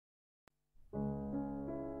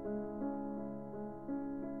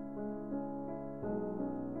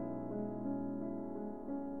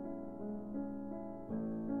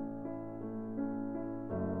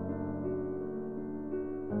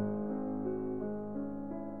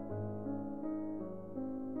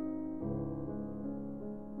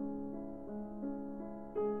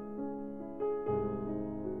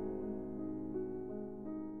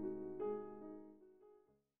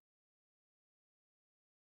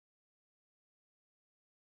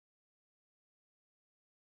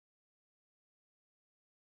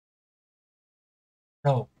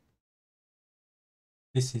Hello,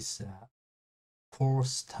 this is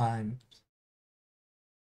fourth time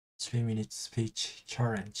 3-minute speech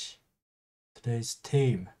challenge. Today's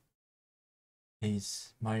theme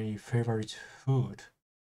is my favorite food.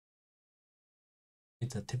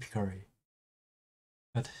 It's a typically,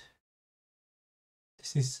 but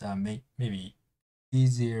this is maybe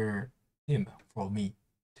easier theme for me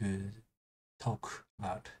to talk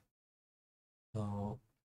about. So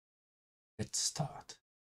let's start.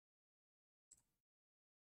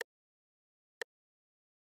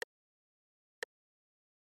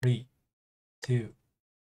 3, 2,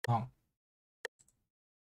 1.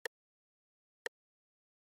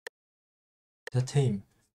 The theme,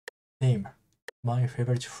 my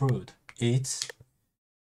favorite food is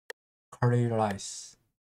curry rice.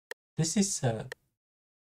 This is the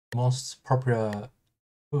most popular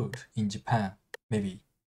food in Japan, maybe.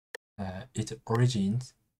 Its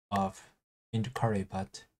origins of into curry,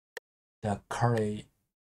 but the curry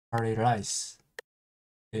rice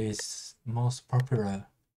is most popular,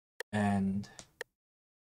 and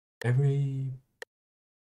every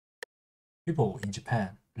people in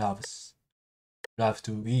Japan love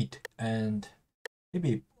to eat, and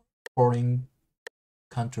maybe foreign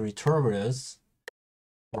country travelers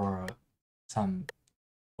or some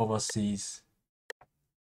overseas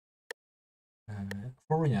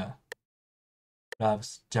foreigner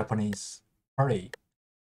loves Japanese curry.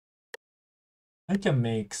 I can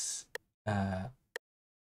make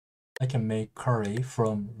curry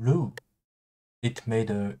from roux. It's made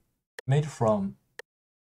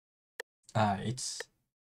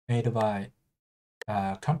by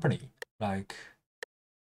a company like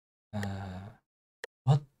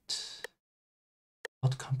what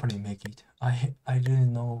company make it? I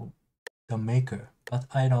didn't know the maker, but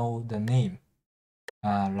I know the name.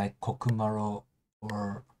 Like Kokumaro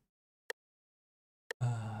or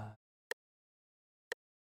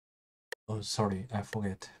oh sorry, I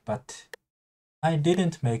forget. But I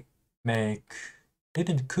didn't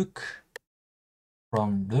didn't cook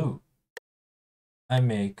from roux. I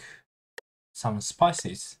make some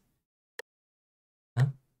spices.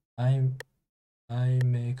 Huh? I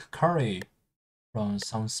make curry from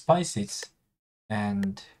some spices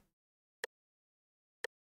and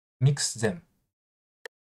mix them.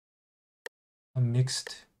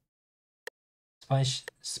 Mixed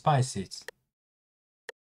spices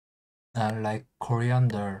like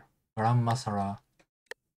coriander, garam masala,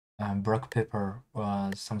 black pepper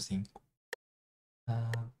or something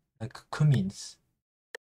like cumins,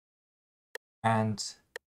 and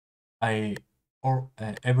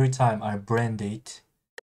every time I blend it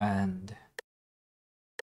and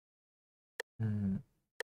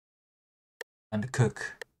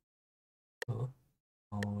cook. So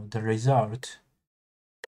the result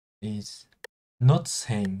is not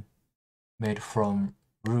same made from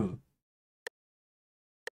roux.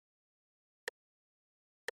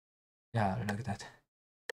 Yeah, like that.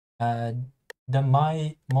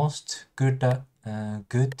 My most good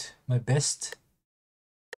my best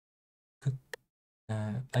cook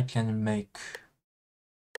I can make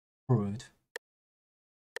food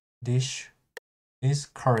dish is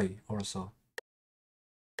curry also,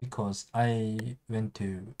 because I went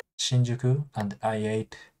to Shinjuku and I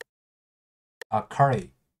ate a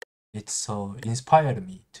curry. It so inspired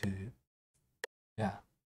me to, yeah,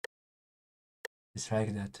 it's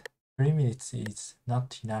like that. 3 minutes is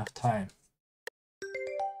not enough time.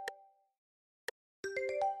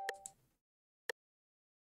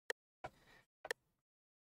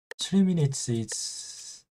 Three minutes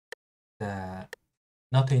is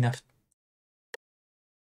not enough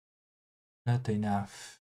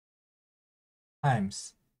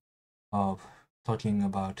times of talking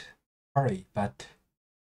about curry, but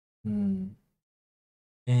in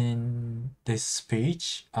this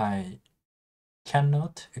speech I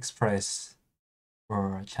cannot express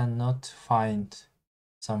or cannot find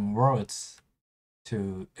some words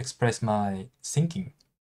to express my thinking.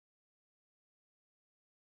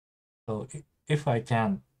 So if I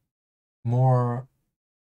can more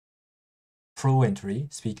fluently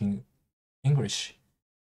speaking English,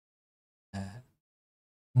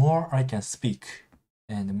 more I can speak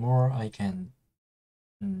and more I can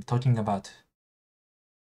talking about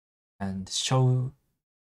and show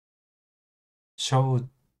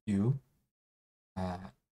you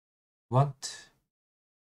what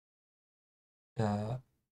the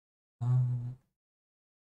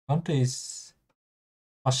what is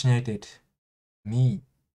fascinated me.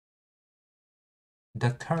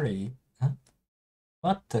 The curry,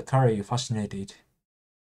 what the curry fascinated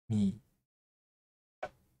me.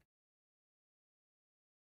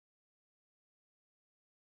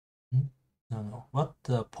 No. What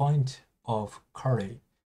the point of curry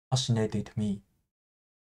fascinated me.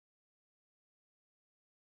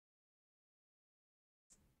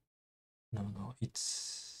 No.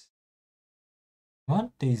 It's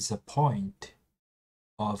what is the point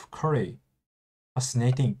of curry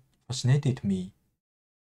fascinated me.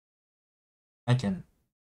 I can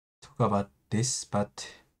talk about this,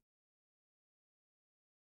 but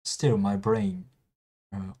still my brain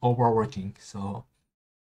overworking, so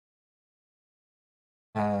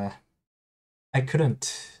I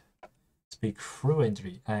couldn't speak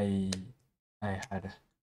fluently. I had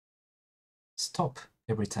stop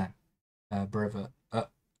every time. Brother.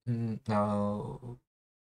 No.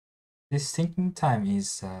 This thinking time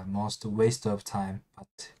is most waste of time,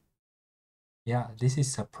 but yeah, this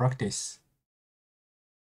is a practice.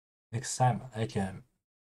 Next time I can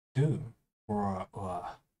do or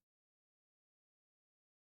I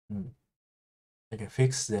can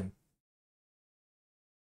fix them.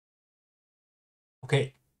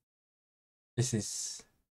 Okay, this is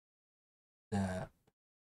the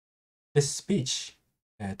this speech.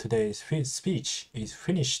 Today's speech is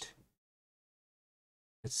finished.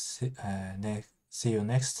 Let's see you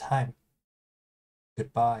next time.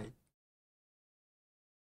 Goodbye.